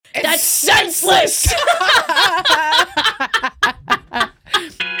senseless.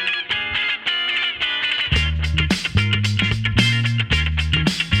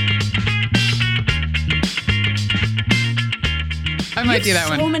 I might do that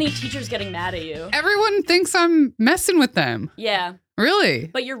one. So many teachers getting mad at you. Everyone thinks I'm messing with them. Yeah. Really?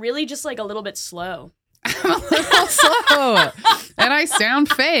 But you're really just like a little bit slow. I'm a little slow. And I sound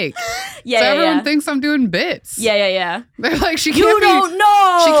fake. Yeah, so yeah, everyone yeah. thinks I'm doing bits. Yeah. They're like, You don't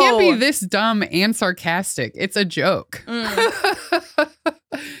know. She can't be this dumb and sarcastic. It's a joke. I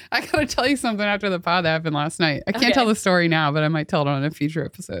gotta tell you something after the pod that happened last night. I can't tell the story now, but I might tell it on a future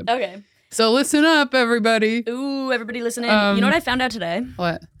episode. Okay. So listen up, everybody. Ooh, everybody listening. You know what I found out today?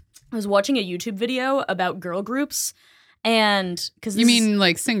 What? I was watching a YouTube video about girl groups, and because You mean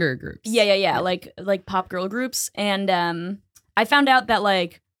like singer groups? Yeah, like pop girl groups, and I found out that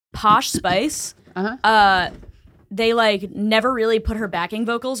like Posh Spice, they like never really put her backing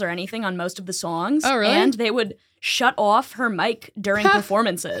vocals or anything on most of the songs. Oh, really? And they would shut off her mic during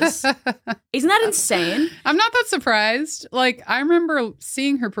performances. Isn't that insane? I'm not that surprised. Like, I remember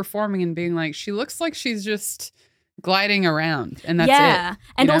seeing her performing and being like, she looks like she's just gliding around, and that's it.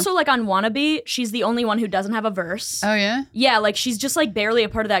 And also like on Wannabe, she's the only one who doesn't have a verse. Oh, yeah? Yeah, like she's just like barely a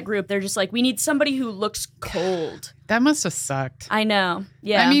part of that group. They're just like, we need somebody who looks cold. That must have sucked. I know.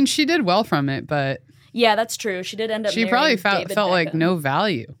 Yeah. I mean, she did well from it, but yeah, that's true. She did end up she probably felt like no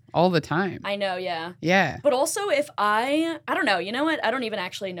value all the time. I know, yeah. Yeah. But also if I don't know, you know what? I don't even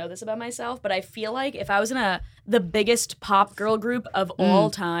actually know this about myself, but I feel like if I was in the biggest pop girl group of all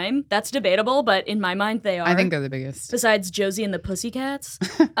time, that's debatable, but in my mind they are. I think they're the biggest. Besides Josie and the Pussycats.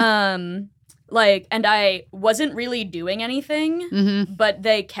 Like, and I wasn't really doing anything, but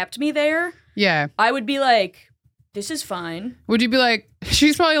they kept me there. Yeah. I would be like, this is fine. Would you be like,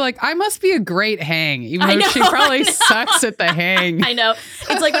 she's probably like, I must be a great hang, even though she probably sucks at the hang. I know.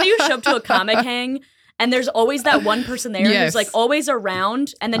 It's like when you show up to a comic hang and there's always that one person there who's like always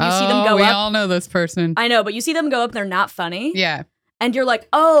around, and then you see them go we up. all know this person. I know, but you see them go up, they're not funny. Yeah. And you're like,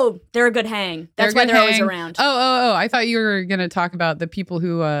 oh, they're a good hang. That's why they're always around. Oh, I thought you were going to talk about the people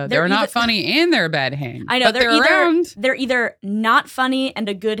who they're not funny and they're a bad hang. I know. But they're around. They're either not funny and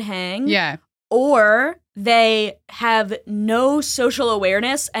a good hang. Yeah. Or they have no social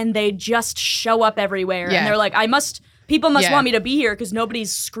awareness and they just show up everywhere. Yeah. And they're like, people must want me to be here because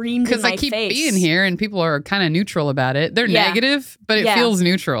nobody's screamed in my face. Because I keep being here and people are kind of neutral about it. They're negative, but it feels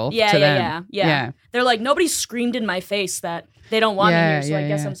neutral to them. Yeah. They're like, nobody screamed in my face that they don't want me here, so I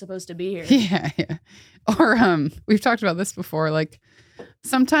guess I'm supposed to be here. Yeah. Or we've talked about this before. Like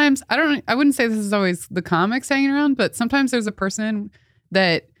sometimes, I wouldn't say this is always the comics hanging around, but sometimes there's a person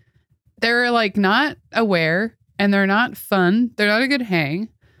that they're like not aware and they're not fun. They're not a good hang,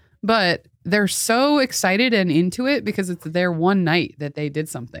 but they're so excited and into it because it's their one night that they did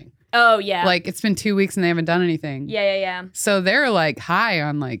something. Oh, yeah. Like it's been 2 weeks and they haven't done anything. Yeah. So they're like high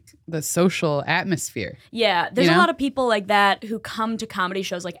on like the social atmosphere. Yeah. There's a lot of people like that who come to comedy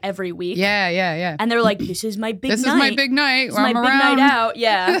shows like every week. Yeah. And they're like, this is my big night. This is my big night. This is my big night out.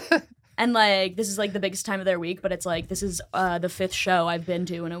 Yeah. And like, this is like the biggest time of their week, but it's like, this is the 5th show I've been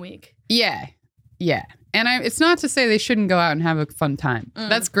to in a week. Yeah. And it's not to say they shouldn't go out and have a fun time.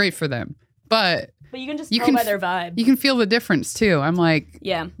 That's great for them. But you can just tell by their vibe. You can feel the difference too. I'm like,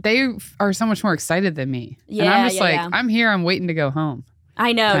 they are so much more excited than me. Yeah, and I'm just I'm here, I'm waiting to go home.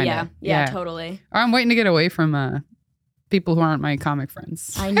 I know, yeah, totally. Or I'm waiting to get away from people who aren't my comic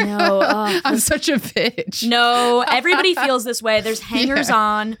friends. I know. I'm such a bitch. No, everybody feels this way. There's hangers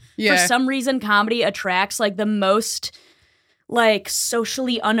on. For some reason, comedy attracts like the most like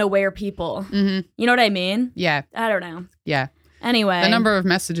socially unaware people. You know what I mean? Yeah. I don't know. Yeah. Anyway. The number of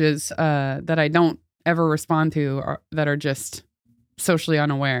messages that I don't ever respond to that are just socially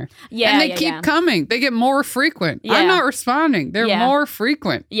unaware. Yeah. And they keep coming. They get more frequent. I'm not responding. They're more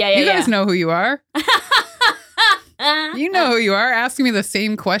frequent. You guys know who you are. You know who you are, asking me the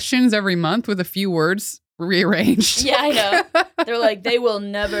same questions every month with a few words rearranged. Yeah, I know. They're like,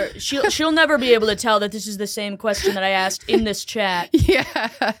 she'll never be able to tell that this is the same question that I asked in this chat.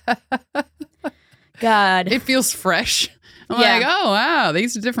 Yeah. God. It feels fresh. I'm like, oh, wow, they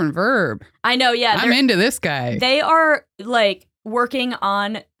used a different verb. I know, yeah. I'm into this guy. They are like working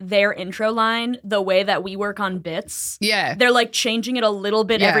on their intro line the way that we work on bits. Yeah. They're like changing it a little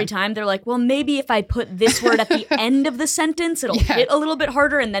bit every time. They're like, well, maybe if I put this word at the end of the sentence, it'll hit a little bit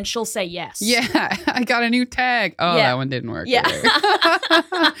harder, and then she'll say yes. Yeah. I got a new tag. Oh, that one didn't work. Yeah.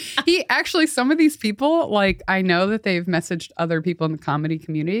 Some of these people, like, I know that they've messaged other people in the comedy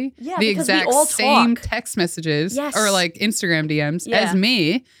community. Yeah, the exact same talk. text messages or like Instagram DMs as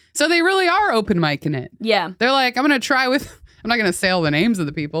me. So they really are open micing it. Yeah. They're like, I'm going to try with I'm not going to say all the names of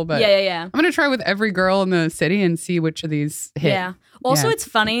the people, but yeah. I'm going to try with every girl in the city and see which of these hit. Yeah. Also, it's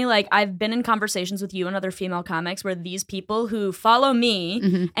funny, like, I've been in conversations with you and other female comics where these people who follow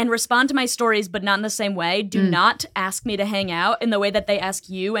me and respond to my stories, but not in the same way, do not ask me to hang out in the way that they ask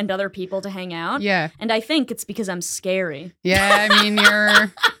you and other people to hang out. Yeah. And I think it's because I'm scary. Yeah, I mean,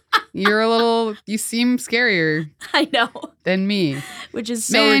 you seem scarier I know. than me. Which is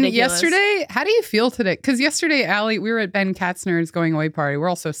so ridiculous. Yesterday, how do you feel today? Because yesterday, Allie, we were at Ben Katzner's going away party. We're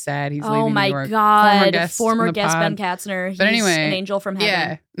all so sad. He's leaving New York. Oh my God. Former guest Ben Katzner. He's but anyway, an angel from heaven.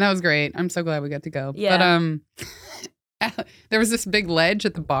 Yeah, that was great. I'm so glad we got to go. Yeah. But there was this big ledge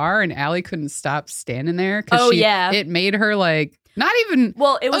at the bar and Allie couldn't stop standing there. Yeah. It made her like, not even,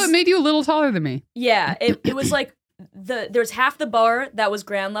 it made you a little taller than me. Yeah, it was like, there's half the bar that was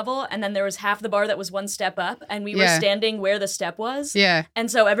ground level, and then there was half the bar that was one step up, and we were standing where the step was. Yeah. And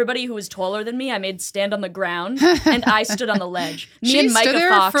so everybody who was taller than me, I made stand on the ground, and I stood on the ledge. She and Micah stood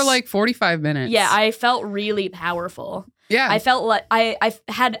there Fox, for like 45 minutes. Yeah, I felt really powerful. Yeah. I felt like I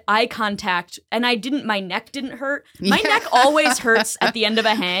had eye contact, and my neck didn't hurt. My neck always hurts at the end of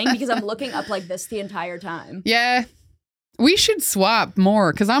a hang because I'm looking up like this the entire time. Yeah. We should swap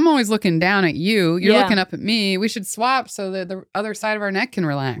more because I'm always looking down at you. You're looking up at me. We should swap so that the other side of our neck can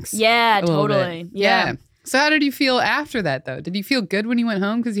relax. Yeah, totally. Yeah. So how did you feel after that, though? Did you feel good when you went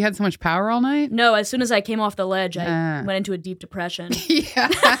home because you had so much power all night? No, as soon as I came off the ledge, I went into a deep depression. Yeah.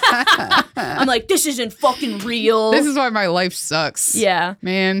 I'm like, this isn't fucking real. This is why my life sucks. Yeah.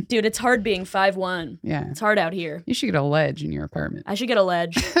 Man. Dude, it's hard being 5'1". Yeah. It's hard out here. You should get a ledge in your apartment. I should get a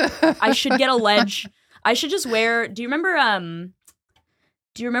ledge. I should get a ledge. I should just wear. Do you remember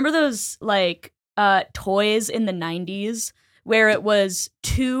those like toys in the 90s where it was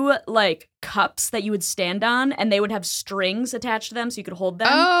two like cups that you would stand on and they would have strings attached to them so you could hold them?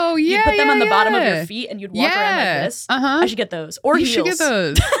 Oh, yeah. You'd put them on the bottom of your feet and you'd walk around like this. I should get those. Or you heels. You should get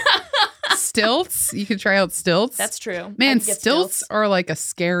those. Stilts. You could try out stilts. That's true. Man, stilts are like a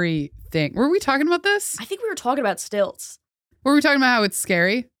scary thing. Were we talking about this? I think we were talking about stilts. Were we talking about how it's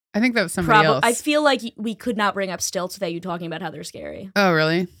scary? I think that was somebody else. I feel like we could not bring up stilts without you talking about how they're scary. Oh,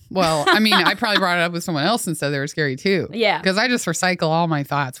 really? Well, I mean, I probably brought it up with someone else and said they were scary too. Yeah. Because I just recycle all my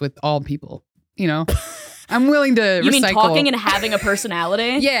thoughts with all people. You know, I'm willing to recycle. You mean talking and having a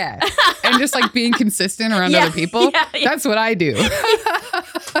personality? Yeah. And just like being consistent around other people. Yeah. That's what I do.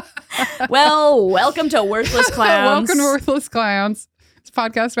 Well, welcome to Worthless Clowns. Welcome to Worthless Clowns. It's a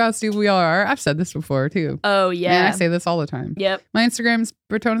podcast about how stupid we all are. I've said this before too. Oh, yeah. Man, I say this all the time. Yep. My Instagram's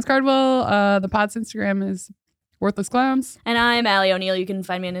Bertonis Cardwell. The pod's Instagram is Worthless Clowns. And I'm Allie O'Neill. You can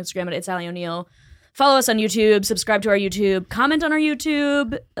find me on Instagram at It's Allie O'Neill. Follow us on YouTube, subscribe to our YouTube, comment on our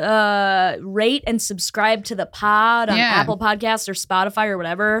YouTube, rate and subscribe to the pod on Apple Podcasts or Spotify or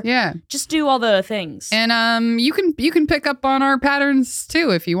whatever. Yeah. Just do all the things. And you can pick up on our patterns too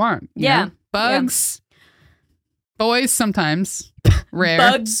if you want. You know? Bugs. Boys sometimes. Rare.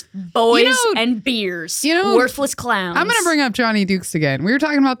 Bugs, boys, and beers. Worthless clowns. I'm going to bring up Johnny Dukes again. We were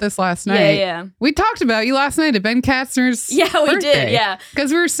talking about this last night. Yeah. We talked about you last night at Ben Katzner's birthday. We did, yeah.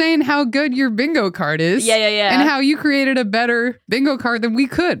 Because we were saying how good your bingo card is. Yeah. And how you created a better bingo card than we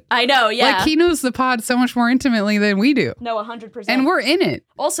could. I know, yeah. Like, he knows the pod so much more intimately than we do. No, 100%. And we're in it.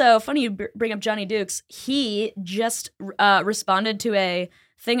 Also, funny you bring up Johnny Dukes. He just responded to a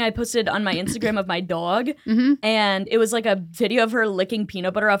thing I posted on my Instagram of my dog, and it was like a video of her licking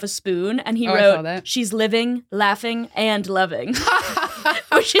peanut butter off a spoon, and he wrote, "She's living, laughing, and loving,"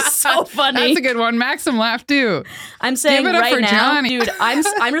 which is so funny. That's a good one. Maxim laughed too. I'm saying Give it up right for now, Johnny. dude.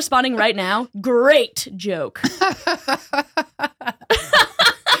 I'm responding right now. Great joke.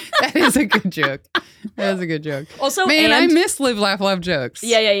 That is a good joke. That is a good joke. Also, man, I miss live, laugh, love jokes.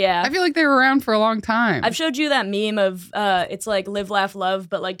 Yeah. I feel like they were around for a long time. I've showed you that meme of it's like live, laugh, love,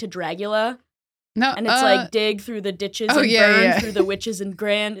 but like to Dragula. No, and it's like dig through the ditches and burn through the witches and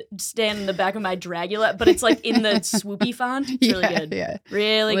stand in the back of my Dragula, but it's like in the swoopy font. It's really good. Yeah,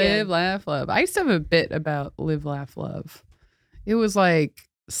 really good. Live, laugh, love. I used to have a bit about live, laugh, love. It was like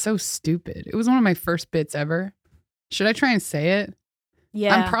so stupid. It was one of my first bits ever. Should I try and say it?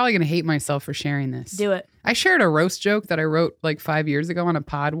 Yeah. I'm probably going to hate myself for sharing this. Do it. I shared a roast joke that I wrote like 5 years ago on a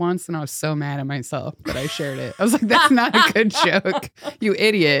pod once, and I was so mad at myself that I shared it. I was like, that's not a good joke, you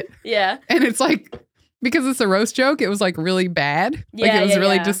idiot. Yeah. And it's like, because it's a roast joke, it was like really bad. Like it was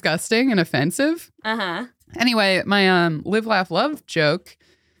really disgusting and offensive. Uh-huh. Anyway, my live, laugh, love joke,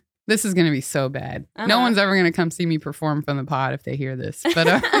 this is going to be so bad. No one's ever going to come see me perform from the pod if they hear this.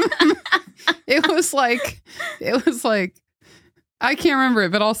 But it was like, I can't remember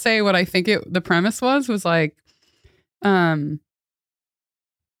it, but I'll say what I think the premise was like,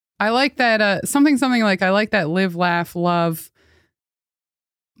 I like that something like I like that live, laugh, love.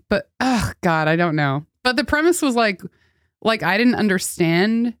 But oh God, I don't know. But the premise was like I didn't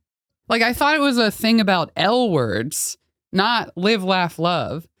understand. Like I thought it was a thing about L words, not live, laugh,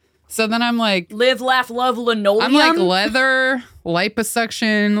 love. So then I'm like, live, laugh, love, linoleum. I'm like leather,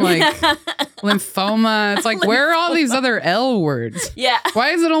 liposuction, like lymphoma. It's like, where are all these other L words? Yeah.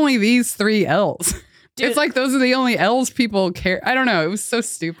 Why is it only these 3 L's? Dude. It's like those are the only L's people care. I don't know. It was so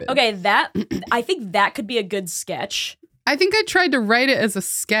stupid. Okay, I think that could be a good sketch. I think I tried to write it as a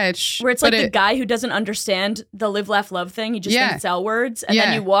sketch. Where it's like the guy who doesn't understand the live, laugh, love thing. He just thinks it's L words. And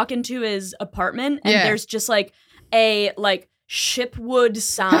then you walk into his apartment and there's just like a shipwood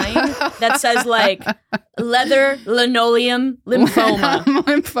sign that says like leather, linoleum, lymphoma.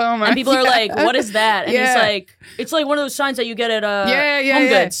 Lymphoma. And people are like, what is that? And he's like, it's like one of those signs that you get at Home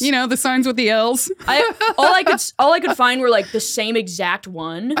Goods. You know, the signs with the L's. All I could find were like the same exact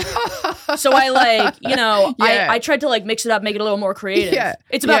one. So I tried to like mix it up, make it a little more creative. Yeah.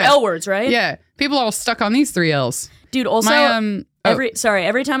 It's about L words, right? Yeah. People are all stuck on these 3 L's. Dude, also every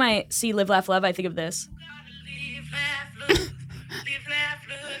time I see live, laugh, love, I think of this.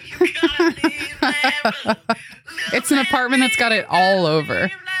 It's an apartment that's got it all over.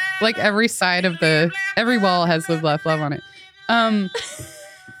 Like every side of every wall has live, laugh, love on it.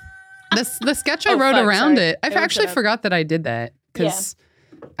 The sketch I wrote around it, I actually forgot that I did that because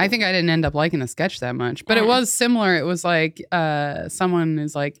I think I didn't end up liking the sketch that much. But it was similar. It was like someone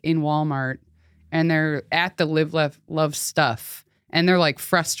is like in Walmart and they're at the live, laugh, love stuff and they're like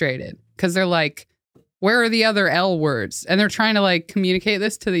frustrated because they're like, where are the other L words? And they're trying to like communicate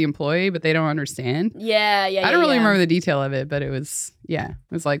this to the employee, but they don't understand. Yeah. I don't really remember the detail of it, but it was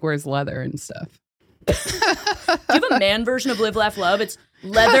like, where's leather and stuff. Do you have a man version of live, laugh, love? It's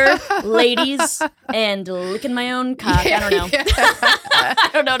leather, ladies, and licking my own cock. I don't know. I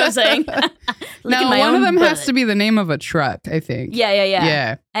don't know what I'm saying. No, one of them has to be the name of a truck, I think.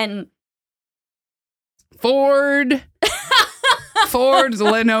 Yeah. And Ford's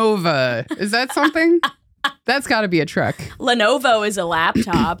Lenovo. Is that something? That's got to be a truck. Lenovo is a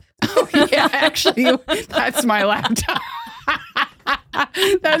laptop. Oh, yeah, actually, that's my laptop.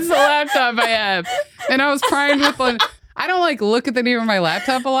 That's the laptop I have. And I was primed with I don't like look at the name of my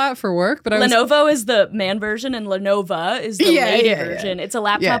laptop a lot for work, but Lenovo is the man version and Lenova is the lady version. It's a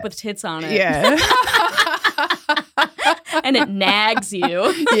laptop with tits on it. Yeah. And it nags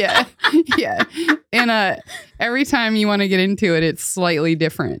you. Yeah. And every time you want to get into it, it's slightly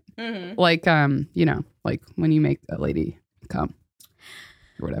different. Mm-hmm. Like like when you make a lady come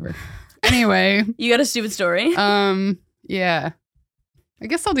or whatever. Anyway. You got a stupid story? Yeah. I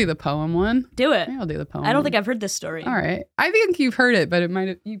guess I'll do the poem one. Do it. Maybe I'll do the poem. I don't think I've heard this story. All right. I think you've heard it, but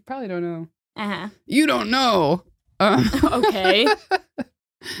you probably don't know. Uh-huh. You don't know. Okay. I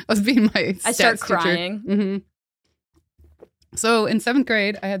was being my I start teacher. crying. Mm-hmm. So in 7th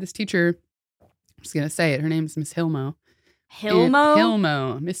grade, I had this teacher. I'm just going to say it. Her name's Miss Hilmo.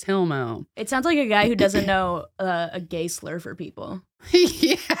 Hilmo? Miss Hilmo. It sounds like a guy who doesn't know a gay slur for people.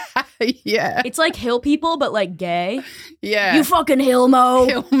 Yeah. It's like hill people, but like gay. Yeah. You fucking Hilmo.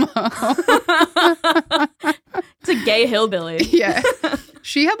 Hilmo. It's a gay hillbilly. Yeah.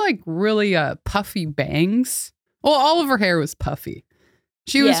 She had like really puffy bangs. Well, all of her hair was puffy.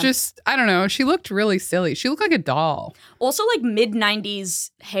 She was just, I don't know. She looked really silly. She looked like a doll. Also, like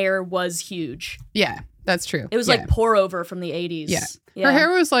mid-90s hair was huge. Yeah, that's true. It was like pour over from the 80s. Yeah. Her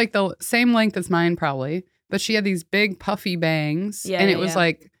hair was like the same length as mine probably, but she had these big puffy bangs. Yeah, and it was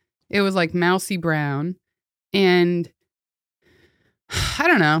like mousy brown. And I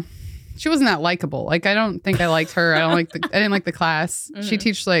don't know. She wasn't that likable. Like, I don't think I liked her. I didn't like the class. Mm-hmm. She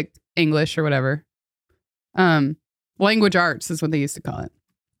teaches like English or whatever. Language arts is what they used to call it.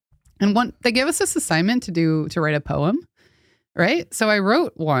 And they gave us this assignment to write a poem, right? So I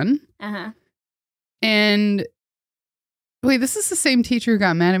wrote one. Uh-huh. And wait, this is the same teacher who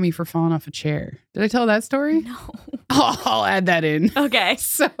got mad at me for falling off a chair. Did I tell that story? No. Oh, I'll add that in. Okay.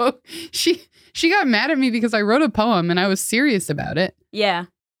 So she got mad at me because I wrote a poem and I was serious about it. Yeah.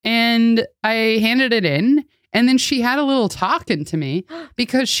 And I handed it in. And then she had a little talking to me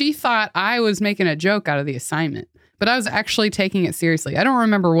because she thought I was making a joke out of the assignment. But I was actually taking it seriously. I don't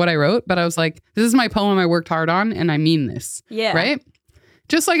remember what I wrote, but I was like, this is my poem I worked hard on, and I mean this. Yeah. Right?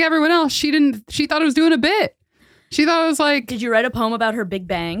 Just like everyone else, she thought I was doing a bit. She thought I was like... Did you write a poem about her big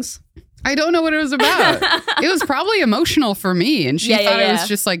bangs? I don't know what it was about. It was probably emotional for me, and she thought it was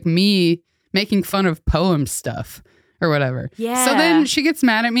just like me making fun of poem stuff or whatever. Yeah. So then she gets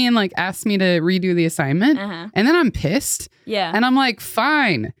mad at me and like asks me to redo the assignment. Uh-huh. And then I'm pissed. Yeah. And I'm like,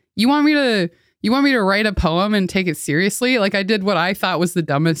 fine. You want me to you want me to write a poem and take it seriously? Like I did what I thought was the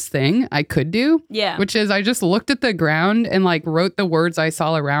dumbest thing I could do. Yeah. Which is I just looked at the ground and like wrote the words I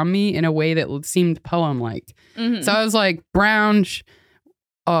saw around me in a way that seemed poem-like. Mm-hmm. So I was like brown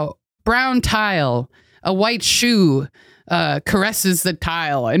tile, a white shoe caresses the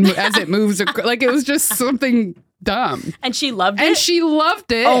tile, and as it moves, like it was just something dumb. And she loved it? And she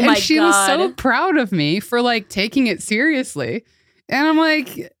loved it. Oh my and she God. was so proud of me for like taking it seriously. And I'm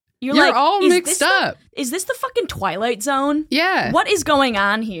like, you're like, all mixed up. Is this the fucking Twilight Zone? Yeah. What is going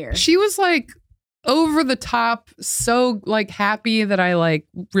on here? She was like over the top, so like happy that I like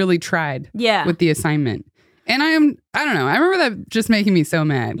really tried with the assignment. And I don't know. I remember that just making me so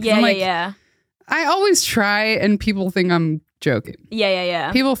mad. Yeah, I'm like, yeah. I always try and people think I'm joking.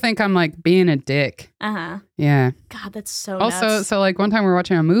 Yeah. People think I'm like being a dick. Uh-huh. Yeah. God, that's so also, nuts. so like one time we were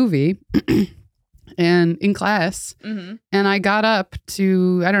watching a movie and in class and I got up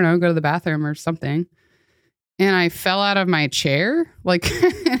to, I don't know, go to the bathroom or something. And I fell out of my chair. Like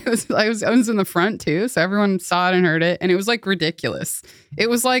I was in the front too. So everyone saw it and heard it. And it was like ridiculous. It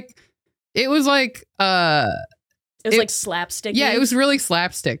was like slapstick. Yeah, it was really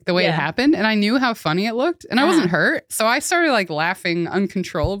slapstick the way it happened. And I knew how funny it looked. And I wasn't hurt. So I started like laughing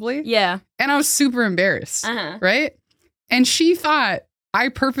uncontrollably. Yeah. And I was super embarrassed. Right? And she thought I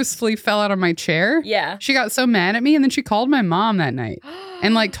purposefully fell out of my chair. Yeah. She got so mad at me. And then she called my mom that night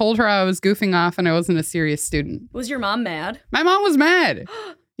and like told her I was goofing off and I wasn't a serious student. Was your mom mad? My mom was mad.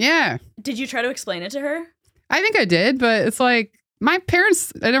 Yeah. Did you try to explain it to her? I think I did, but it's like, my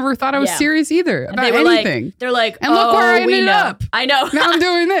parents, I never thought I was serious either about anything. Like, they're like, and look where I ended up. I know. Now I'm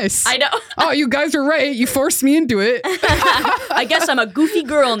doing this. I know. Oh, you guys are right. You forced me into it. I guess I'm a goofy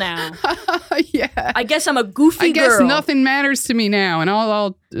girl now. Yeah. I guess I'm a goofy girl. I guess nothing matters to me now, and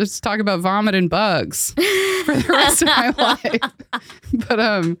I'll just talk about vomit and bugs for the rest of my life.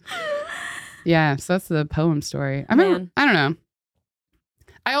 But yeah. So that's the poem story. I mean, I don't know.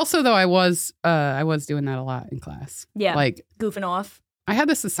 I also, though, I was doing that a lot in class. Yeah, like goofing off. I had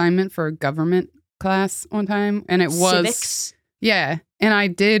this assignment for a government class one time, and it was civics. Yeah, and I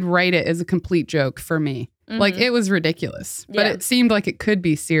did write it as a complete joke for me. Like it was ridiculous, but it seemed like it could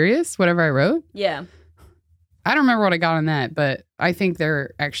be serious. Whatever I wrote. Yeah, I don't remember what I got on that, but I think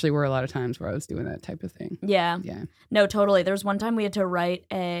there actually were a lot of times where I was doing that type of thing. Yeah, yeah. No, totally. There was one time we had to write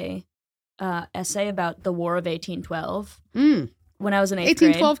a essay about the War of 1812. When I was in 8th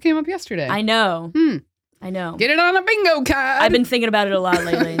grade. 1812 came up yesterday. I know. I know. Get it on a bingo card. I've been thinking about it a lot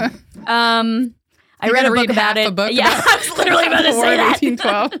lately. I read a book about it. I was literally about to say that.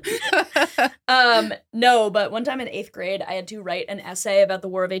 1812. No, but one time in 8th grade, I had to write an essay about the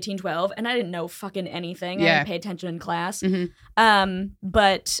War of 1812, and I didn't know fucking anything. I didn't pay attention in class.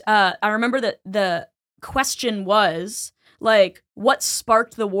 But I remember that the question was, like, what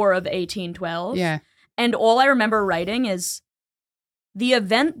sparked the War of 1812? Yeah. And all I remember writing is, the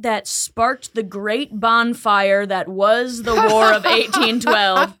event that sparked the great bonfire that was the War of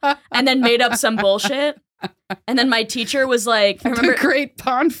 1812, and then made up some bullshit. And then my teacher was like, I remember the great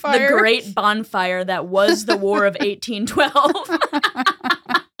bonfire. The great bonfire that was the War of 1812.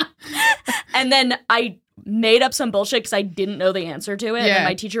 And then I made up some bullshit because I didn't know the answer to it. Yeah. And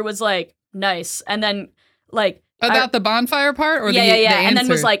my teacher was like, nice. And then like, about the bonfire part? Or the and then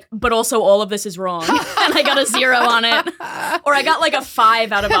was like, but also all of this is wrong. And I got a 0 on it. Or I got like a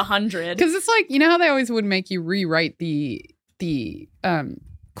 5 out of 100. Because it's like, you know how they always would make you rewrite the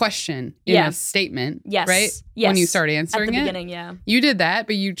question in a statement, right? Yes. When you start answering at the beginning, yeah. You did that,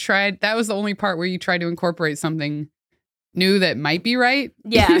 but you tried, that was the only part where you tried to incorporate something new that might be right.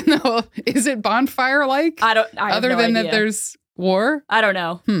 Yeah. Even though, is it bonfire-like? I have Other no than idea. that there's war? I don't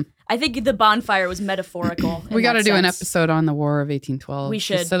know. I think the bonfire was metaphorical. We got to do an episode on the War of 1812. We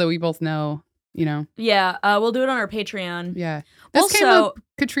should. Just so that we both know, you know. Yeah, we'll do it on our Patreon. Yeah. This came up,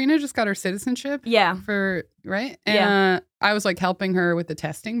 Katrina just got her citizenship. Yeah. Right? And I was like helping her with the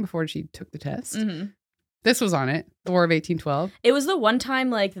testing before she took the test. This was on it, the War of 1812. It was the one time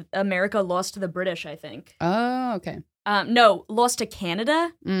like America lost to the British, I think. Oh, okay. No, lost to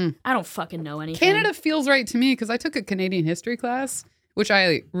Canada? I don't fucking know anything. Canada feels right to me because I took a Canadian history class, which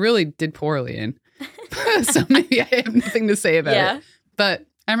I really did poorly in. So maybe I have nothing to say about it. But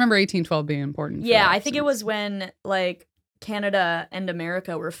I remember 1812 being important. Yeah, I think it was when like Canada and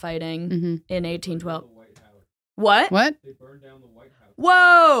America were fighting in 1812. What? They burned down the White House.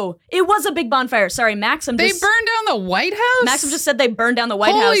 Whoa! It was a big bonfire. Sorry, Maxim. They burned down the White House? Maxim just said they burned down the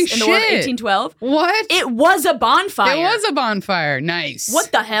White House in the War of 1812. What? It was a bonfire. It was a bonfire. Nice.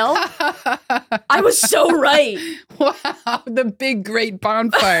 What the hell? I was so right. Wow, the big great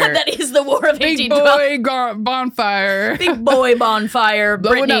bonfire. That is the War of 1812. Big boy bonfire. Big boy bonfire.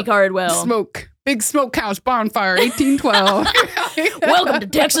 Brittany Cardwell. Smoke. Big smokehouse bonfire, 1812. Welcome to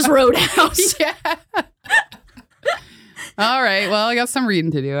Texas Roadhouse. Yeah. All right. Well, I got some reading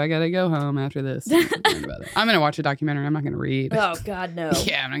to do. I got to go home after this. I'm going to watch a documentary. I'm not going to read. Oh, God, no.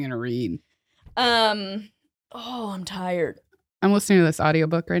 Yeah, I'm not going to read. I'm tired. I'm listening to this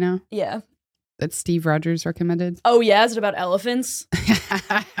audiobook right now Yeah. that Steve Rogers recommended. Oh, yeah? Is it about elephants?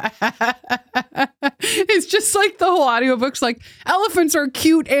 It's just like the whole audiobook's like, elephants are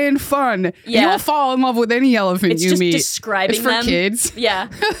cute and fun. Yeah. You'll fall in love with any elephant It's you just meet. describing It's for them. kids. Yeah.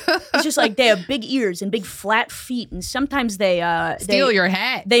 It's just like they have big ears and big flat feet, and sometimes they Steal your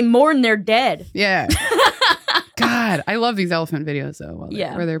hat. They mourn their dead. Yeah. God, I love these elephant videos though,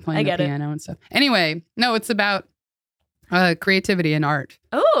 where they're playing the piano and stuff. Anyway, no, it's about creativity and art.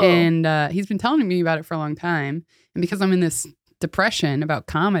 Oh. And he's been telling me about it for a long time. And because I'm in this depression about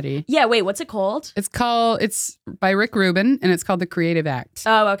comedy. Yeah, wait, what's it called? It's by Rick Rubin, and it's called The Creative Act.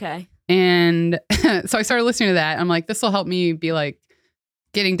 Oh, okay. And so I started listening to that. I'm like, this will help me be like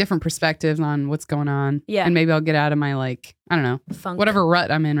getting different perspectives on what's going on. Yeah. And maybe I'll get out of my like, I don't know, Funk. whatever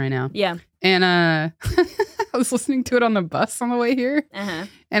rut I'm in right now. Yeah. And I was listening to it on the bus on the way here. Uh-huh.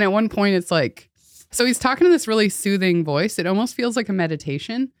 And at one point it's like, so he's talking in this really soothing voice. It almost feels like a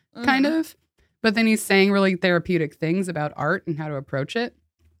meditation, kind of. But then he's saying really therapeutic things about art and how to approach it.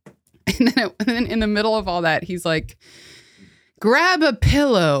 And then in the middle of all that, he's like, grab a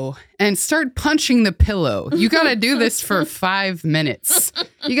pillow and start punching the pillow. You got to do this for 5 minutes.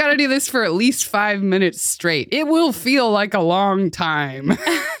 You got to do this for at least 5 minutes straight. It will feel like a long time.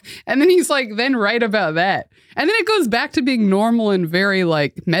 And then he's like, then write about that. And then it goes back to being normal and very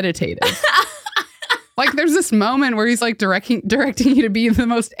like meditative. Like there's this moment where he's like directing you to be the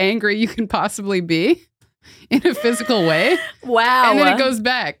most angry you can possibly be in a physical way. Wow. And then it goes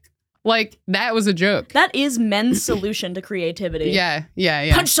back. Like that was a joke. That is men's solution to creativity. Yeah.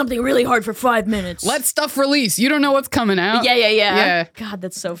 Punch something really hard for 5 minutes. Let stuff release. You don't know what's coming out. Yeah. God,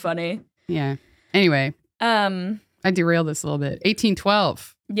 that's so funny. Yeah. Anyway. I derailed this a little bit.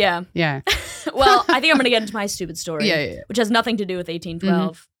 1812. Yeah. Yeah. Well, I think I'm going to get into my stupid story. Yeah. Which has nothing to do with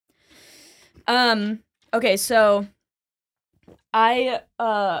 1812. Okay, so I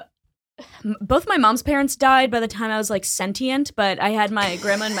both my mom's parents died by the time I was like sentient, but I had my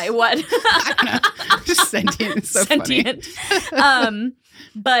grandma and my what? I don't know. Just sentient is so sentient. funny.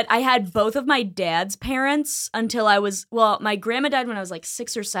 But I had both of my dad's parents until my grandma died when I was like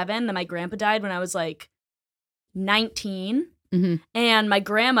 6 or 7, then my grandpa died when I was like 19. Mm-hmm. And my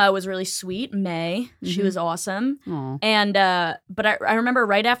grandma was really sweet, May. Mm-hmm. She was awesome. Aww. And but I remember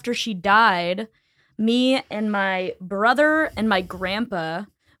right after she died, me and my brother and my grandpa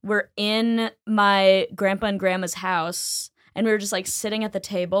were in my grandpa and grandma's house, and we were just like sitting at the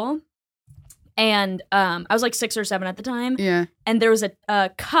table. And I was like 6 or 7 at the time. Yeah. And there was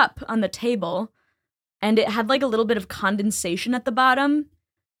a cup on the table, and it had like a little bit of condensation at the bottom.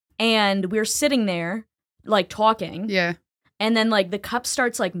 And we were sitting there like talking. Yeah. And then like the cup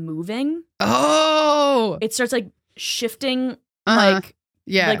starts like moving. Oh. It starts like shifting like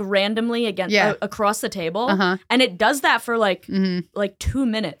randomly across the table. And it does that for like 2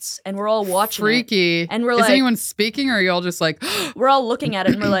 minutes, and we're all watching Freaky. it. And we're Is like, anyone speaking, or are you all just like we're all looking at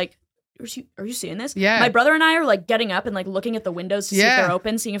it and we're like, are you seeing this? Yeah. My brother and I are like getting up and like looking at the windows to see if they're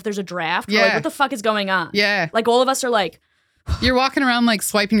open, seeing if there's a draft. We're like, what the fuck is going on? Yeah. Like all of us are like, you're walking around like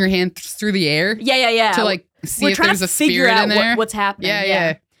swiping your hand through the air. Yeah. To like see we're if trying there's to a figure spirit out in there. what's happening.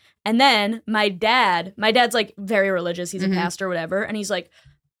 Yeah. And then my dad's like very religious. He's a pastor or whatever. And he's like,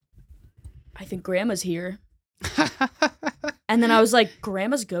 I think grandma's here. And then I was like,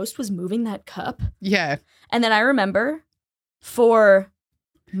 grandma's ghost was moving that cup? Yeah. And then I remember for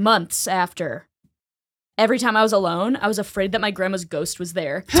months after, every time I was alone, I was afraid that my grandma's ghost was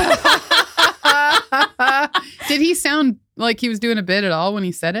there. Did he sound like he was doing a bit at all when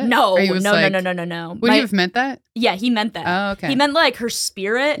he said it? No. Or he was No. Would he have meant that? Yeah, he meant that. Oh, okay. He meant like her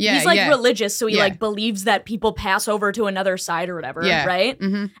spirit. Yeah, he's like religious, so he like believes that people pass over to another side or whatever, right?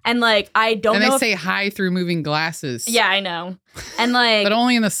 Mm-hmm. And like I don't know. And they say hi through moving glasses. Yeah, I know. And like but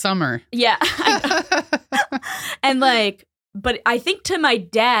only in the summer. Yeah. And like, but I think to my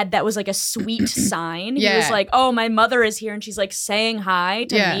dad that was like a sweet sign. He was like, "Oh, my mother is here and she's like saying hi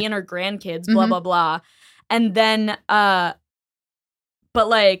to me and her grandkids, blah blah blah." And then but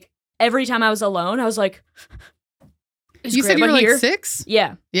like every time I was alone, I was like, you said you were here? like 6?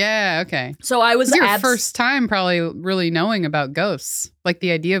 Yeah. Yeah, okay. So I was your first time probably really knowing about ghosts, like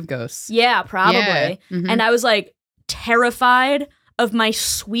the idea of ghosts. Yeah, probably. Yeah. Mm-hmm. And I was like terrified of my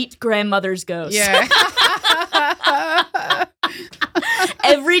sweet grandmother's ghost. Yeah.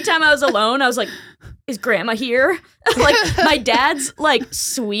 Every time I was alone, I was like, is grandma here? Like my dad's like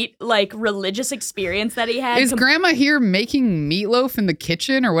sweet, like religious experience that he had. Is grandma here making meatloaf in the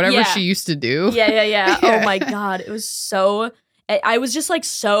kitchen or whatever she used to do? Yeah. Oh my God. It was so, I was just like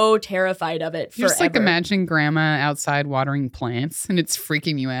so terrified of it forever. Just like imagining grandma outside watering plants and it's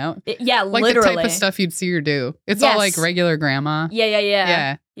freaking you out. Like literally. the type of stuff you'd see her do. It's all like regular grandma.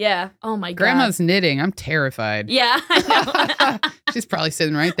 Yeah. Oh my God. Grandma's knitting. I'm terrified. Yeah, I know. She's probably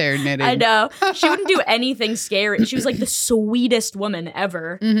sitting right there knitting. I know. She wouldn't do anything scary. She was like the sweetest woman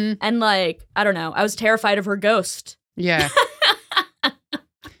ever. Mm-hmm. And like, I don't know. I was terrified of her ghost. Yeah.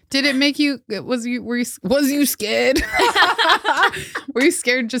 Did it make you, was you scared? Were you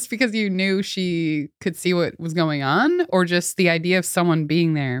scared just because you knew she could see what was going on? Or just the idea of someone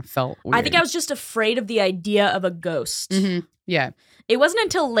being there felt weird? I think I was just afraid of the idea of a ghost. Mm-hmm. Yeah. It wasn't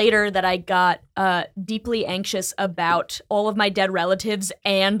until later that I got deeply anxious about all of my dead relatives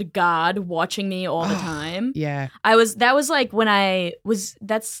and God watching me all the time. Yeah. That was like when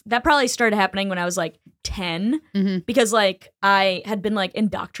that probably started happening when I was like 10 because like I had been like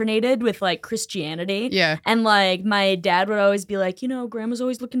indoctrinated with like Christianity. Yeah. And like my dad would always be like, you know, grandma's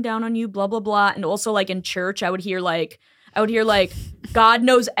always looking down on you, blah, blah, blah. And also like in church, I would hear like, God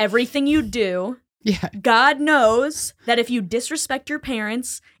knows everything you do. Yeah. God knows that if you disrespect your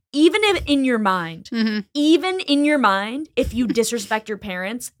parents, even if in your mind, if you disrespect your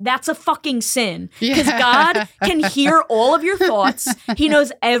parents, that's a fucking sin. Because God can hear all of your thoughts. He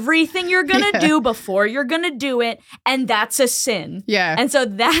knows everything you're going to do before you're going to do it. And that's a sin. Yeah. And so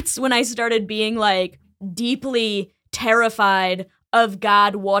that's when I started being like deeply terrified of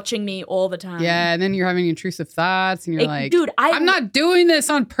God watching me all the time. Yeah, and then you're having intrusive thoughts, and you're like, dude, I'm not doing this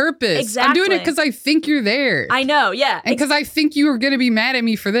on purpose. Exactly. I'm doing it because I think you're there. I know, yeah. And because I think you were going to be mad at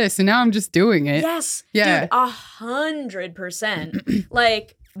me for this, and now I'm just doing it. Yes, yeah. Dude, 100%.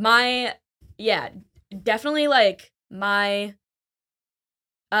 Like, definitely, like,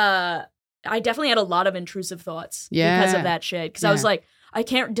 I definitely had a lot of intrusive thoughts because of that shit. Because I was like, I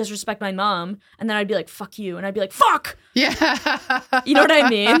can't disrespect my mom. And then I'd be like, fuck you. And I'd be like, fuck. Yeah. You know what I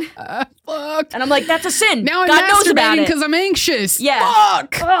mean? Fuck. And I'm like, that's a sin. Now I'm God knows about masturbating it. because I'm anxious. Yeah.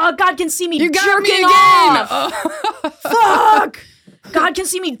 Fuck. Oh, God can see me jerking me off. Oh. Fuck. God can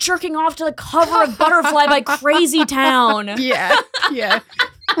see me jerking off to the cover of Butterfly by Crazy Town. Yeah. Yeah.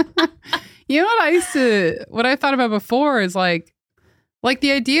 You know what I thought about before is like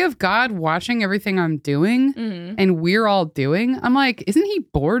the idea of God watching everything I'm doing and we're all doing. I'm like, isn't he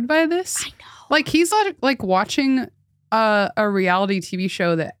bored by this? I know. Like he's like watching a reality TV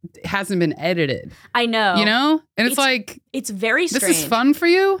show that hasn't been edited. I know. You know? And it's like, it's very strange. This is fun for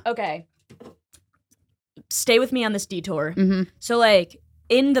you? Okay. Stay with me on this detour. So like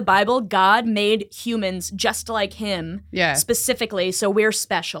in the Bible, God made humans just like him specifically, so we're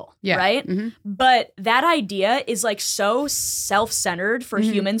special, right? But that idea is like so self-centered for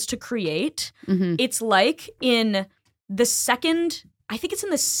humans to create. It's like in the second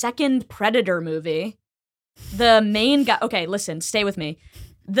Predator movie, the main guy, okay, listen, stay with me.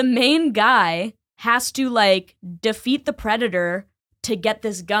 The main guy has to like defeat the Predator to get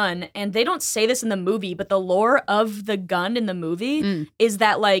this gun, and they don't say this in the movie, but the lore of the gun in the movie is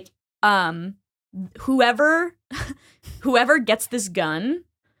that like whoever gets this gun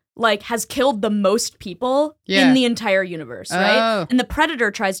like has killed the most people in the entire universe, right? And the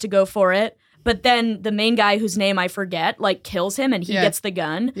Predator tries to go for it, but then the main guy whose name I forget like kills him and he gets the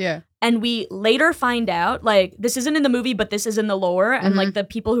gun. And we later find out, like, this isn't in the movie, but this is in the lore, and like the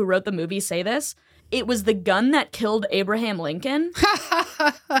people who wrote the movie say this. It was the gun that killed Abraham Lincoln.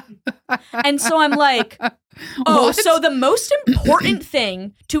 And so I'm like, so the most important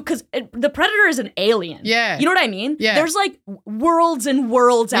thing because the Predator is an alien. Yeah. You know what I mean? Yeah. There's like worlds and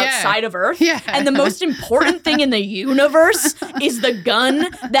worlds outside of Earth. Yeah. And the most important thing in the universe is the gun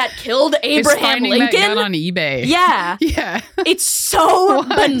that killed Abraham Lincoln. That gun on eBay. Yeah. Yeah. It's so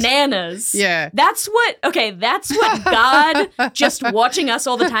bananas. Yeah. That's what God just watching us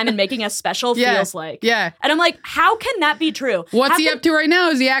all the time and making us special feels like. Yeah. And I'm like, how can that be true? What's he up to right now?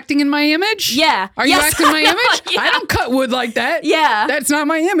 Is he acting in my image? Yeah. Are you acting in my image? Yeah. I don't cut wood like that. Yeah. That's not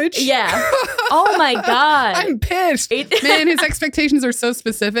my image. Yeah. Oh my God. I'm pissed. Man, his expectations are so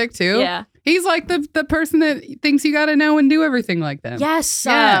specific too. Yeah. He's like the person that thinks you gotta know and do everything like them. Yes.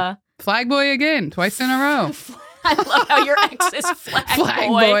 Yeah. Flag boy again, twice in a row. I love how your ex is flag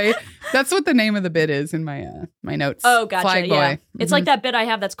boy. That's what the name of the bit is in my my notes. Oh, gotcha. Flag boy. Yeah. It's like that bit I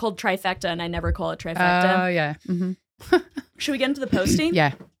have that's called trifecta, and I never call it trifecta. Oh, yeah. Should we get into the posting?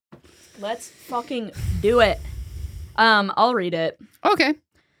 Yeah. Let's fucking do it. I'll read it. Okay.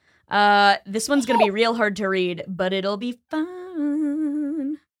 This one's gonna be real hard to read, but it'll be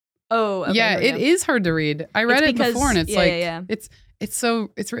fun. Oh, okay, yeah, here we it is hard to read. I read it before, and it's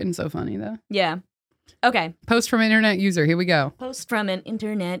it's written so funny though. Yeah. Okay. Post from an internet user. Here we go. Post from an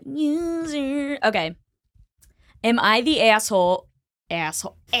internet user. Okay. Am I the asshole?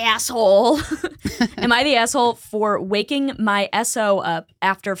 Asshole. Am I the asshole for waking my SO up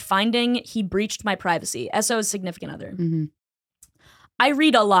after finding he breached my privacy? SO is significant other. Mm-hmm. I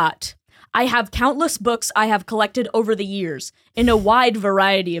read a lot. I have countless books I have collected over the years in a wide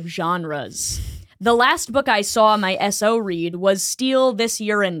variety of genres. The last book I saw my SO read was Steal This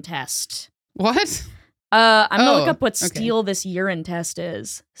Urine Test. What? I'm gonna look up what Steal This Urine Test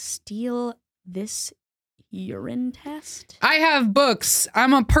is. Steal This Urine Test? I have books.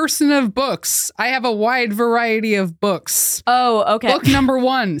 I'm a person of books. I have a wide variety of books. Oh, okay. Book number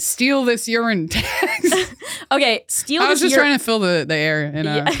 1, Steal This Urine Test. Okay, Steal This I was just trying to fill the air.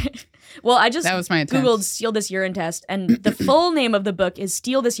 And, well, I just that was my attempt. Googled Steal This Urine Test, and the full name of the book is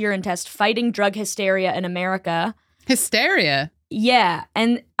Steal This Urine Test, Fighting Drug Hysteria in America. Hysteria? Yeah,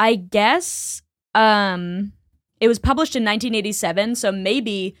 and I guess it was published in 1987, so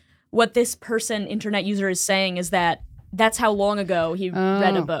maybe what this internet user is saying is that that's how long ago he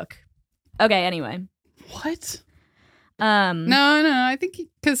read a book. Okay, anyway. What? No, I think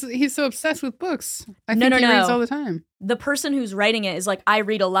because he's so obsessed with books. I think he reads all the time. The person who's writing it is like, I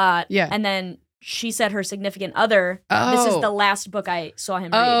read a lot. Yeah. And then she said her significant other, this is the last book I saw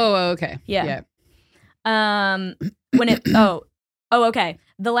him read. Oh, okay. Yeah. Okay.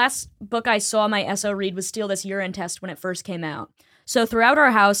 The last book I saw my SO read was Steal This Urine Test when it first came out. So throughout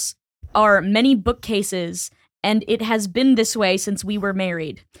our house are many bookcases, and it has been this way since we were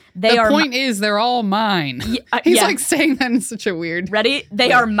married. The point is, they're all mine. He's like saying that in such a weird... Ready?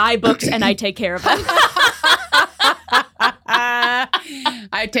 They are my books, and I take care of them.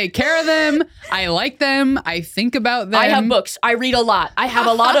 I take care of them. I like them. I think about them. I have books. I read a lot. I have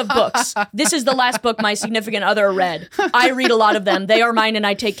a lot of books. This is the last book my significant other read. I read a lot of them. They are mine, and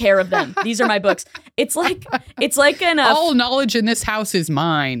I take care of them. These are my books. It's like in all knowledge in this house is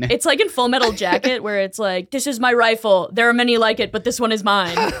mine. It's like in Full Metal Jacket, where it's like, this is my rifle. There are many like it, but this one is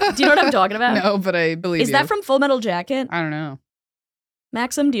mine. Do you know what I'm talking about? No, but I believe Is that from Full Metal Jacket? I don't know.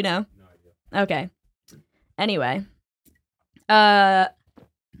 Maxim, do you know? No idea. Okay. Anyway.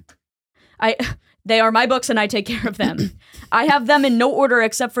 They are my books and I take care of them. I have them in no order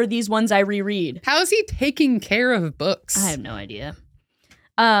except for these ones I reread. How is he taking care of books? I have no idea.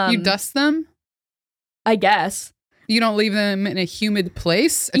 You dust them? I guess. You don't leave them in a humid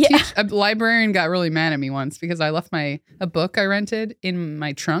place? A librarian got really mad at me once because I left a book I rented in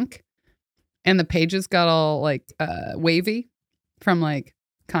my trunk, and the pages got all like wavy from like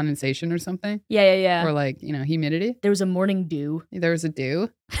condensation or something. Yeah. Or like, humidity. There was a morning dew. There was a dew.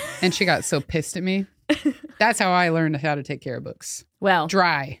 And she got so pissed at me. That's how I learned how to take care of books. Well.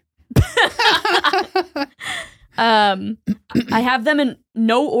 Dry. I have them in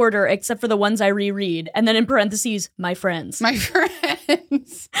no order except for the ones I reread, and then in parentheses, my friends. My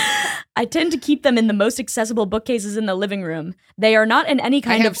friends. I tend to keep them in the most accessible bookcases in the living room. They are not in any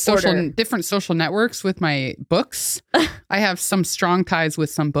kind of order. Different social networks with my books. I have some strong ties with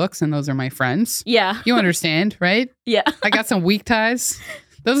some books, and those are my friends. Yeah. You understand, right? Yeah. I got some weak ties.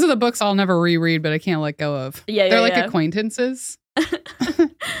 Those are the books I'll never reread, but I can't let go of. They're like acquaintances.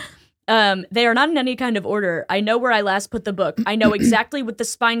 They are not in any kind of order. I know where I last put the book. I know exactly what the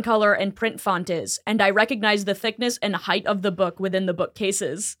spine color and print font is, and I recognize the thickness and height of the book within the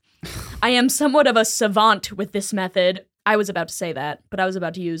bookcases. I am somewhat of a savant with this method. I was about to say that, but I was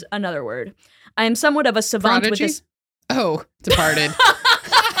about to use another word. I am somewhat of a savant with this... Oh, Departed.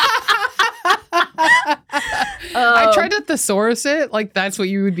 I tried to thesaurus it, like that's what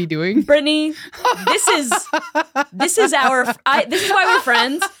you would be doing. Brittany, this is why we're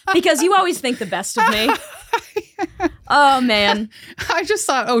friends, because you always think the best of me. Oh man. I just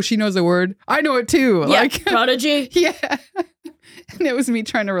thought, she knows a word. I know it too. Yeah, like prodigy. Yeah. And it was me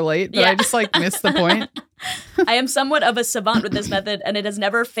trying to relate, but I just missed the point. I am somewhat of a savant with this method, and it has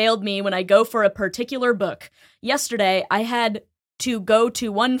never failed me when I go for a particular book. Yesterday, I had to go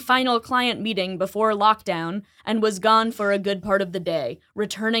to one final client meeting before lockdown and was gone for a good part of the day,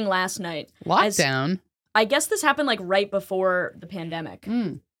 returning last night. Lockdown? I guess this happened right before the pandemic.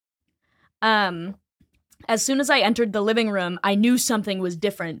 As soon as I entered the living room, I knew something was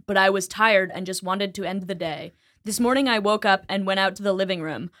different, but I was tired and just wanted to end the day. This morning I woke up and went out to the living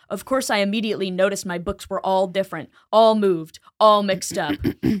room. Of course, I immediately noticed my books were all different, all moved, all mixed up.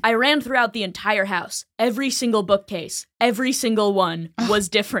 I ran throughout the entire house. Every single bookcase, every single one was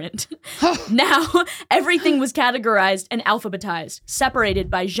different. Now, everything was categorized and alphabetized,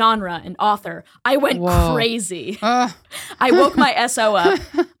 separated by genre and author. I went crazy. I woke my SO up.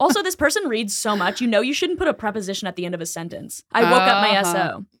 Also, this person reads so much. You shouldn't put a preposition at the end of a sentence. I woke up my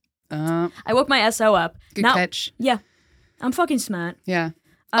SO. I woke my SO up. Good catch. Yeah. I'm fucking smart. Yeah.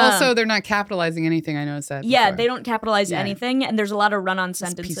 Also, they're not capitalizing anything. I noticed that. Yeah, before. they don't capitalize anything, and there's a lot of run-on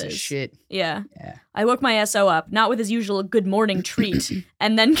sentences. Piece of shit. Yeah. I woke my SO up, not with his usual good morning treat,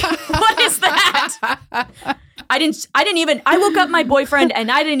 and then what is that? I woke up my boyfriend,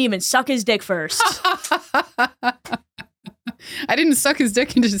 and I didn't even suck his dick first. I didn't suck his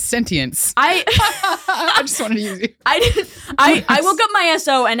dick into sentience. I just wanted to use you. I woke up my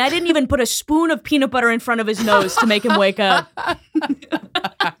SO and I didn't even put a spoon of peanut butter in front of his nose to make him wake up.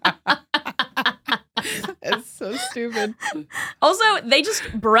 That's so stupid. Also, they just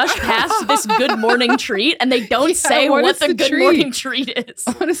brush past this good morning treat and they don't say what the good morning treat is.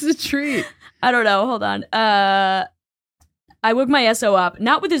 What is the treat? I don't know. Hold on. I woke my SO up,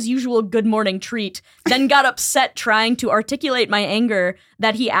 not with his usual good morning treat, then got upset trying to articulate my anger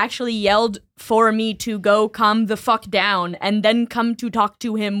that he actually yelled for me to go calm the fuck down and then come to talk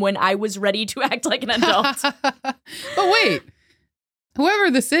to him when I was ready to act like an adult. But wait, whoever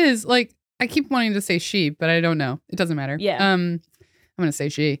this is, like, I keep wanting to say she, but I don't know. It doesn't matter. Yeah. I'm going to say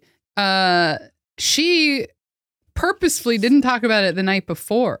she. She purposefully didn't talk about it the night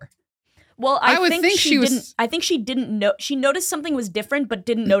before. Well, I think she was. I think she didn't know. She noticed something was different, but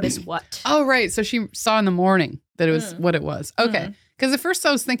didn't notice what. Oh, right. So she saw in the morning that it was what it was. Okay. Because at first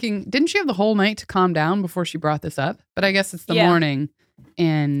I was thinking, didn't she have the whole night to calm down before she brought this up? But I guess it's the morning.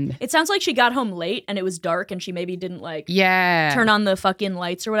 And it sounds like she got home late and it was dark and she maybe didn't turn turn on the fucking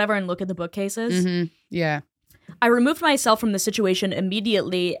lights or whatever and look at the bookcases. Mm-hmm. Yeah. I removed myself from the situation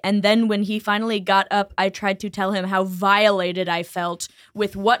immediately, and then when he finally got up, I tried to tell him how violated I felt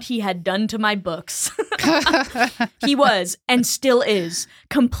with what he had done to my books. He was, and still is,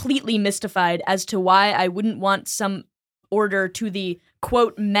 completely mystified as to why I wouldn't want some order to the,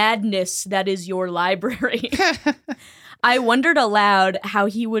 quote, madness that is your library. I wondered aloud how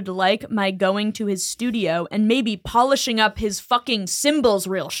he would like my going to his studio and maybe polishing up his fucking symbols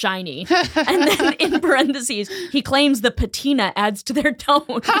real shiny. And then in parentheses, he claims the patina adds to their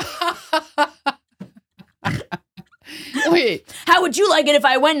tone. Wait. How would you like it if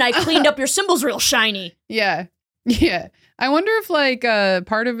I went and I cleaned up your symbols real shiny? Yeah. Yeah. I wonder if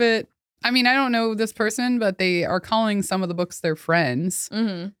part of it, I mean, I don't know this person, but they are calling some of the books their friends.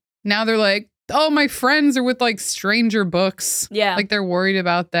 Mm-hmm. Now they're like, oh, my friends are with stranger books. Yeah. Like they're worried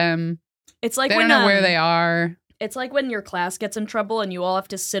about them. It's like they when don't know where they are. It's like when your class gets in trouble and you all have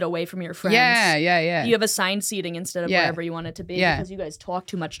to sit away from your friends. Yeah. You have assigned seating instead of wherever you want it to be because you guys talk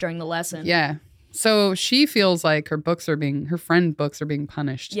too much during the lesson. Yeah. So she feels like her friend books are being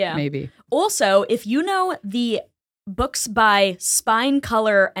punished. Yeah. Maybe. Also, if you know the books by spine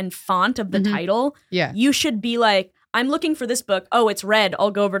color and font of the title, you should be like, I'm looking for this book. Oh, it's red. I'll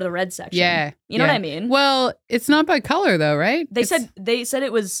go over to the red section. Yeah. You know what I mean? Well, it's not by color though, right? They said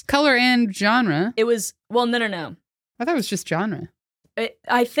it was color and genre. It was, well, no. I thought it was just genre.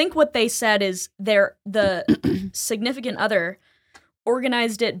 I think what they said is the significant other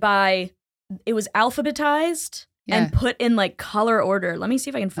organized it by, it was alphabetized and put in color order. Let me see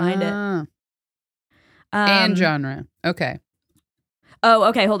if I can find it. And genre. Okay. Oh,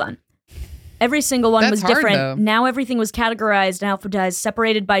 okay. Hold on. Every single one was different. Though. Now everything was categorized and alphabetized,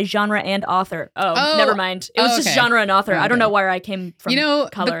 separated by genre and author. Oh, never mind. It was just genre and author. Okay. I don't know where I came from.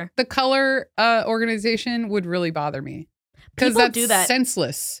 Color. The color organization would really bother me because that's do that.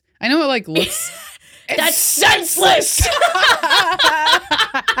 Senseless. I know it looks. That's senseless.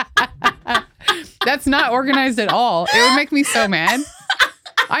 That's not organized at all. It would make me so mad.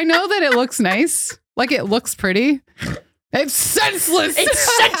 I know that it looks nice, it looks pretty. It's senseless.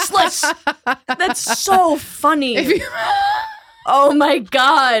 It's senseless. That's so funny. Oh my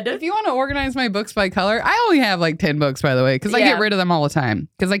God. If you want to organize my books by color, I only have 10 books, by the way, because I get rid of them all the time.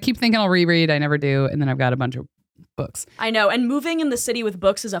 Because I keep thinking I'll reread. I never do. And then I've got a bunch of books. I know. And moving in the city with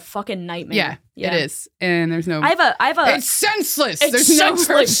books is a fucking nightmare. Yeah. It is. And there's no. I have a. It's senseless. There's no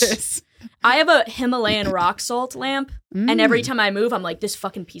purpose. I have a Himalayan rock salt lamp, and every time I move, I'm like, this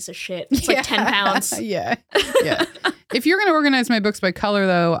fucking piece of shit. It's 10 pounds. Yeah. If you're going to organize my books by color,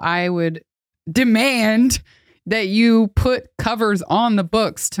 though, I would demand that you put covers on the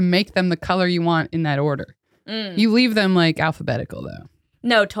books to make them the color you want in that order. You leave them alphabetical, though.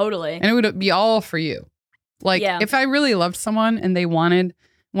 No, totally. And it would be all for you. If I really loved someone and they wanted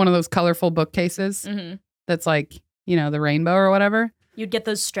one of those colorful bookcases that's the rainbow or whatever. You'd get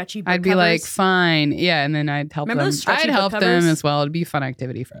those stretchy book I'd be covers. Fine. Yeah, and then I'd help Remember them. The stretchy I'd help book them covers? as well. It'd be a fun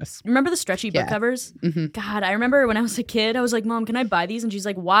activity for us. Remember the stretchy book covers? Mm-hmm. God, I remember when I was a kid, I was like, Mom, can I buy these? And she's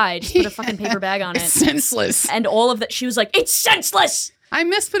like, why? Just put a fucking paper bag on it. It's senseless. And all of that, she was like, it's senseless! I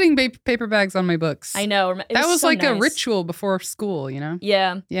miss putting paper bags on my books. I know. That was so like a nice. ritual before school, you know?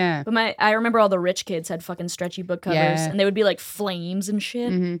 Yeah. Yeah. But I remember all the rich kids had fucking stretchy book covers, Yeah. and they would be like flames and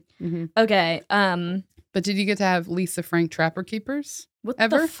shit. Mm-hmm, mm-hmm. Okay. But did you get to have Lisa Frank Trapper Keepers? What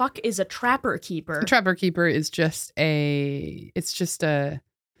ever? the fuck is a trapper keeper? A Trapper Keeper is just a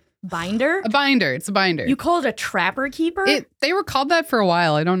binder. A binder. It's a binder. You call it a trapper keeper? They were called that for a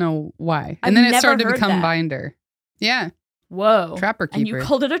while. I don't know why. I've And then it never started to heard become that. binder. Yeah. Whoa. Trapper Keeper. And you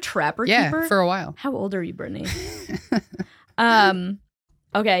called it a trapper yeah, keeper? for a while. How old are you, Brittany?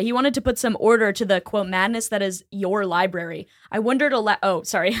 Okay, he wanted to put some order to the, quote, madness that is your library. I wondered aloud. Oh,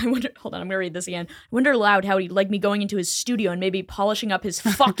 sorry. Hold on, I'm going to read this again. I wondered aloud how he'd like me going into his studio and maybe polishing up his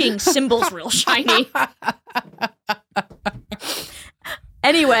fucking symbols real shiny.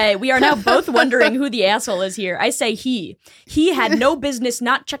 Anyway, we are now both wondering who the asshole is here. I say he. He had no business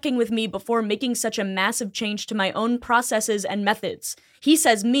not checking with me before making such a massive change to my own processes and methods. He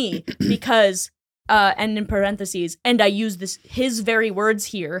says me because, and in parentheses, and I use his very words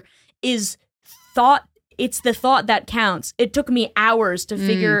here, is thought. It's the thought that counts. It took me hours to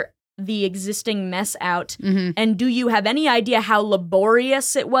figure the existing mess out. Mm-hmm. And do you have any idea how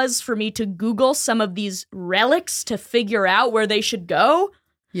laborious it was for me to Google some of these relics to figure out where they should go?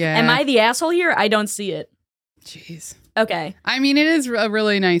 Yeah. Am I the asshole here? I don't see it. Jeez. Okay. I mean, it is a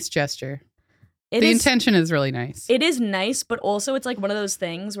really nice gesture. The intention is really nice. It is nice, but also it's like one of those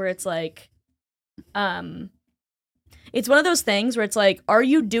things where it's like, it's one of those things where it's like, are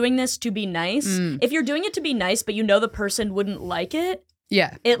you doing this to be nice? If you're doing it to be nice, but you know the person wouldn't like it,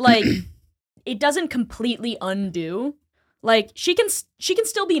 yeah, it like it doesn't completely undo. Like she can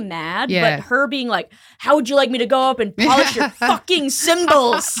still be mad, yeah. but her being like, "How would you like me to go up and polish your fucking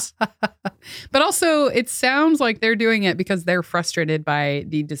symbols?" But also, it sounds like they're doing it because they're frustrated by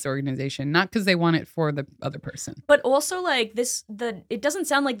the disorganization, not because they want it for the other person. But also, like it doesn't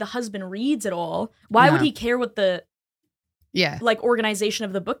sound like the husband reads at all. Why would he care what the like organization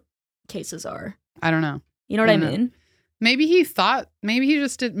of the bookcases are? I don't know. You know what I mean? Maybe he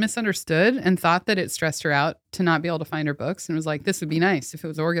just misunderstood and thought that it stressed her out to not be able to find her books and was like, this would be nice if it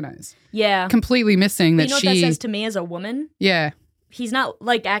was organized. Yeah. Completely missing that you know what that says to me as a woman? Yeah. He's not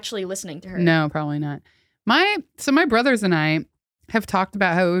like actually listening to her. No, probably not. My brothers and I have talked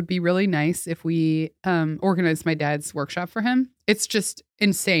about how it would be really nice if we organized my dad's workshop for him. It's just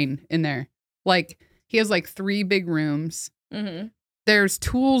insane in there. Like he has like 3 big rooms. Mm-hmm. There's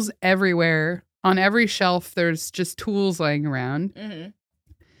tools everywhere. On every shelf, there's just tools laying around. Mm-hmm.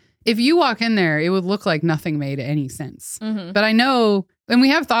 If you walk in there, it would look like nothing made any sense. Mm-hmm. But I know, and we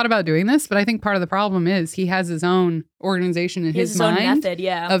have thought about doing this, but I think part of the problem is he has his own organization in his mind own method,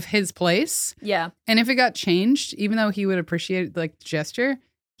 of his place. Yeah. And if it got changed, even though he would appreciate like the gesture,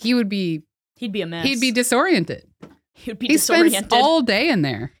 he'd be a mess. He'd be disoriented. He spends all day in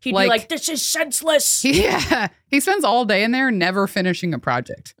there. He'd be like, this is senseless. Yeah. He spends all day in there never finishing a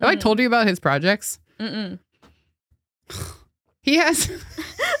project. Have I told you about his projects? Mm-mm.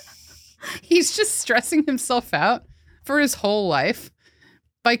 He's just stressing himself out for his whole life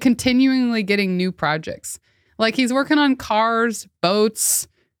by continually getting new projects. Like he's working on cars, boats,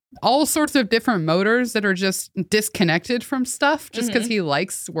 all sorts of different motors that are just disconnected from stuff just because he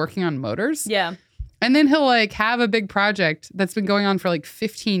likes working on motors. Yeah. And then he'll like have a big project that's been going on for like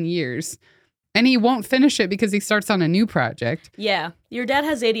 15 years and he won't finish it because he starts on a new project. Yeah. Your dad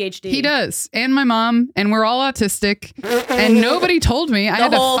has ADHD. He does. And my mom, and we're all autistic. And nobody told me. I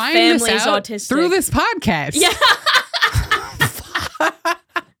had to find this out through this podcast. Yeah.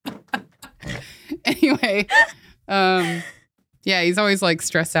 Anyway, yeah, he's always like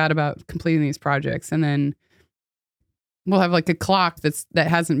stressed out about completing these projects. And then we'll have like a clock that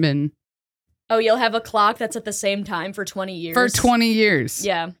hasn't been. Oh, you'll have a clock that's at the same time for 20 years. For 20 years.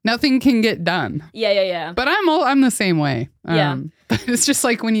 Yeah. Nothing can get done. Yeah. But I'm the same way. Yeah. But it's just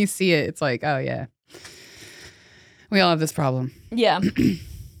like when you see it, it's like, oh yeah. We all have this problem. Yeah.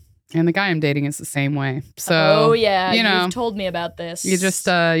 And the guy I'm dating is the same way. So, oh yeah, you know, you've told me about this. You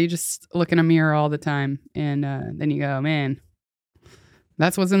just look in a mirror all the time, and then you go, man,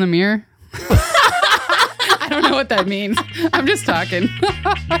 that's what's in the mirror. I don't know what that means. I'm just talking.